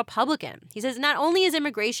is a Republican. He says not only is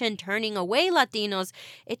immigration turning away Latinos,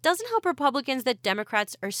 it doesn't help Republicans that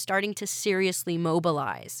Democrats are starting to seriously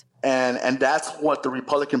mobilize. And that's what the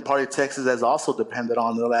Republican Party of Texas has also depended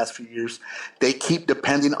on in the last few years. They keep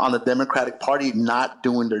depending on the Democratic Party not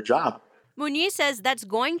doing their job. Muniz says that's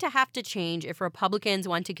going to have to change if Republicans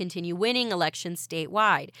want to continue winning elections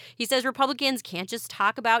statewide. He says Republicans can't just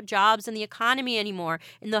talk about jobs and the economy anymore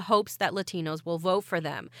in the hopes that Latinos will vote for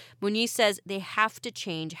them. Muniz says they have to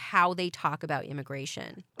change how they talk about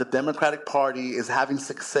immigration. The Democratic Party is having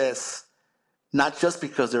success not just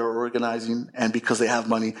because they're organizing and because they have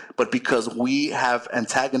money, but because we have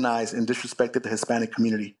antagonized and disrespected the Hispanic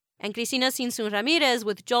community. And Cristina Sinsun Ramirez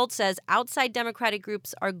with Jolt says outside Democratic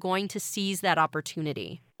groups are going to seize that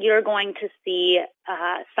opportunity. You're going to see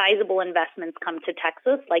sizable investments come to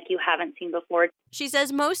Texas like you haven't seen before. She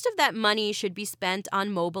says most of that money should be spent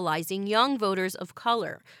on mobilizing young voters of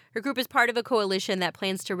color. Her group is part of a coalition that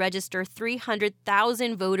plans to register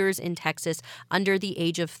 300,000 voters in Texas under the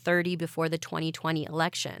age of 30 before the 2020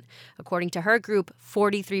 election. According to her group,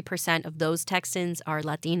 43% of those Texans are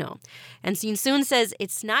Latino. And Sinsun says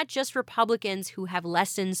it's not just Republicans who have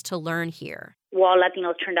lessons to learn here. While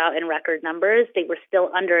Latinos turned out in record numbers, they were still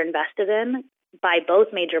underinvested in by both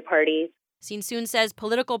major parties. Sinsun says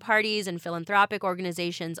political parties and philanthropic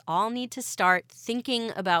organizations all need to start thinking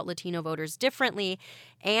about Latino voters differently,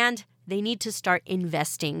 and they need to start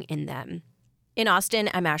investing in them. In Austin,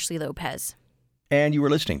 I'm Ashley Lopez. And you were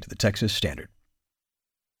listening to the Texas Standard.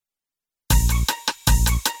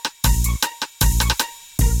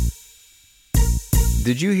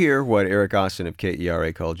 Did you hear what Eric Austin of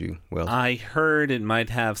KERA called you, Will? I heard it might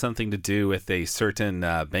have something to do with a certain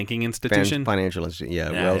banking institution. Financial institution,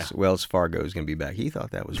 yeah. Wells Fargo is going to be back. He thought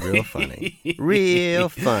that was real funny. Real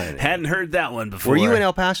funny. Hadn't heard that one before. Were you in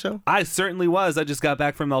El Paso? I certainly was. I just got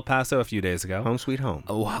back from El Paso a few days ago. Home sweet home.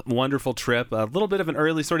 A wonderful trip. A little bit of an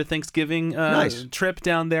early sort of Thanksgiving trip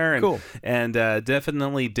down there. And, cool. And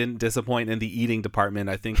definitely didn't disappoint in the eating department.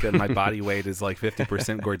 I think my body weight is like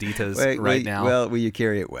 50% gorditas now. Well, will you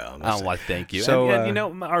carry it well? Oh, well, thank you. So, and, you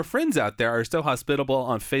know, our friends out there are so hospitable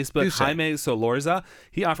on Facebook. Jaime Solorza,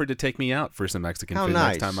 he offered to take me out for some Mexican food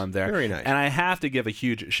next time I'm there. Very nice. And I have to give a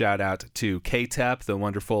huge shout out to KTEP, the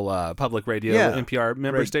wonderful public radio NPR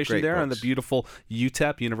member station there on the beautiful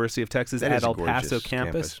UTEP, University of Texas at El Paso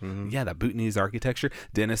campus. Mm-hmm. Yeah, that Bhutanese architecture.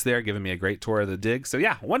 Dennis there giving me a great tour of the dig. So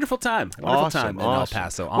yeah, wonderful time. Wonderful time in El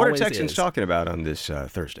Paso. What are Texans talking about on this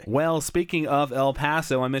Thursday? Well, speaking of El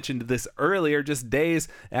Paso, I mentioned this earlier, just days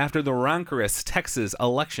after the rancorous Texas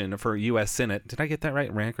election for U.S. Senate. Did I get that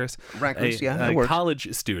right? Rancorous? Rancorous, A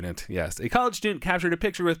college student, yes. A college student captured a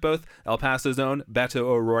picture with both El Paso's own Beto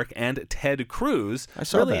O'Rourke and Ted Cruz. I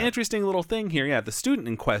saw really that. Interesting little thing here. Yeah, the student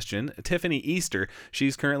in question, Tiffany Easter,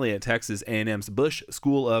 she's currently at Texas A&M's Bush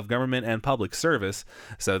School of Government and Public Service.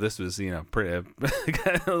 So this was, pretty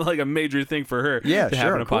like a major thing for her to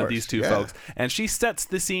happen upon these two folks. And she sets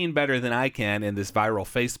the scene better than I can in this viral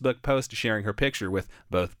Facebook post sharing her picture with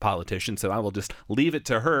both politicians. So I will just leave it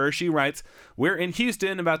to her. She writes, "We're in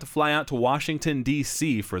Houston, about to fly out to Washington,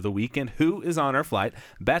 D.C. for the weekend. Who is on our flight?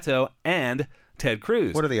 Beto and Ted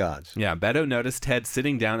Cruz." What are the odds? Yeah, Beto noticed Ted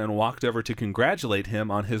sitting down and walked over to congratulate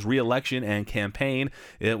him on his re-election and campaign.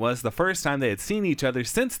 It was the first time they had seen each other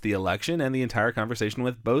since the election, and the entire conversation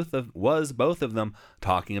was both of them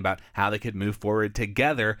talking about how they could move forward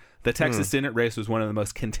together. The Texas Senate race was one of the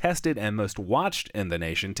most contested and most watched in the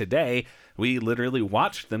nation. Today, we literally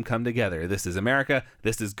watched them come together. This is America.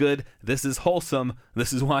 This is good. This is wholesome.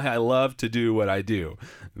 This is why I love to do what I do.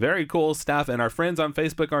 Very cool stuff. And our friends on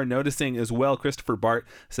Facebook are noticing as well. Christopher Bart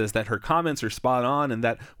says that her comments are spot on and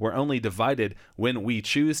that we're only divided when we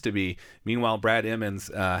choose to be. Meanwhile, Brad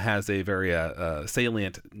Emmons has a very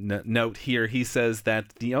salient note here. He says that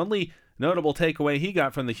the only notable takeaway he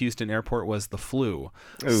got from the Houston airport was the flu.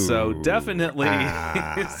 Ooh. So definitely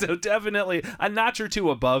a notch or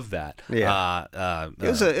two above that. Yeah.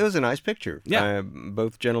 It was a nice picture. Yeah.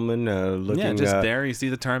 Both gentlemen looking. Yeah, just there. You see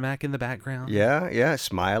the tarmac in the background. Yeah,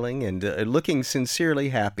 smiling and looking sincerely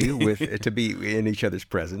happy with to be in each other's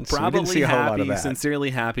presence. Probably we didn't see a whole lot of that.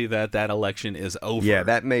 Sincerely happy that election is over. Yeah,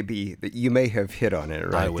 that may be. You may have hit on it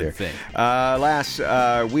right I would there. think.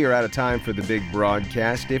 We are out of time for the big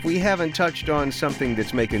broadcast. If we haven't touched on something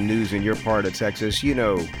that's making news in your part of Texas, you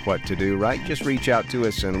know what to do, right? Just reach out to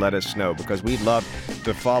us and let us know, because we'd love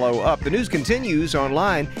to follow up. The news continues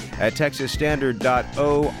online at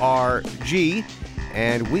texasstandard.org,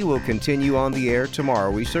 and we will continue on the air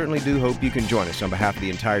tomorrow. We certainly do hope you can join us. On behalf of the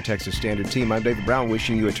entire Texas Standard team, I'm David Brown,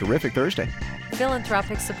 wishing you a terrific Thursday.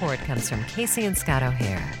 Philanthropic support comes from Casey and Scott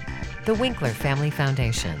O'Hare. the Winkler Family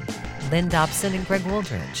Foundation, Lynn Dobson and Greg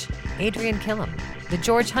Wooldridge, Adrian Killam, the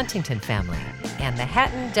George Huntington family, and the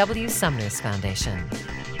Hatton W. Sumners Foundation.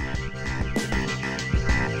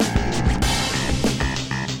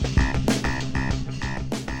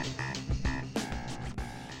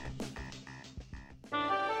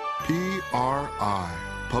 PRI,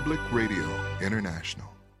 Public Radio International.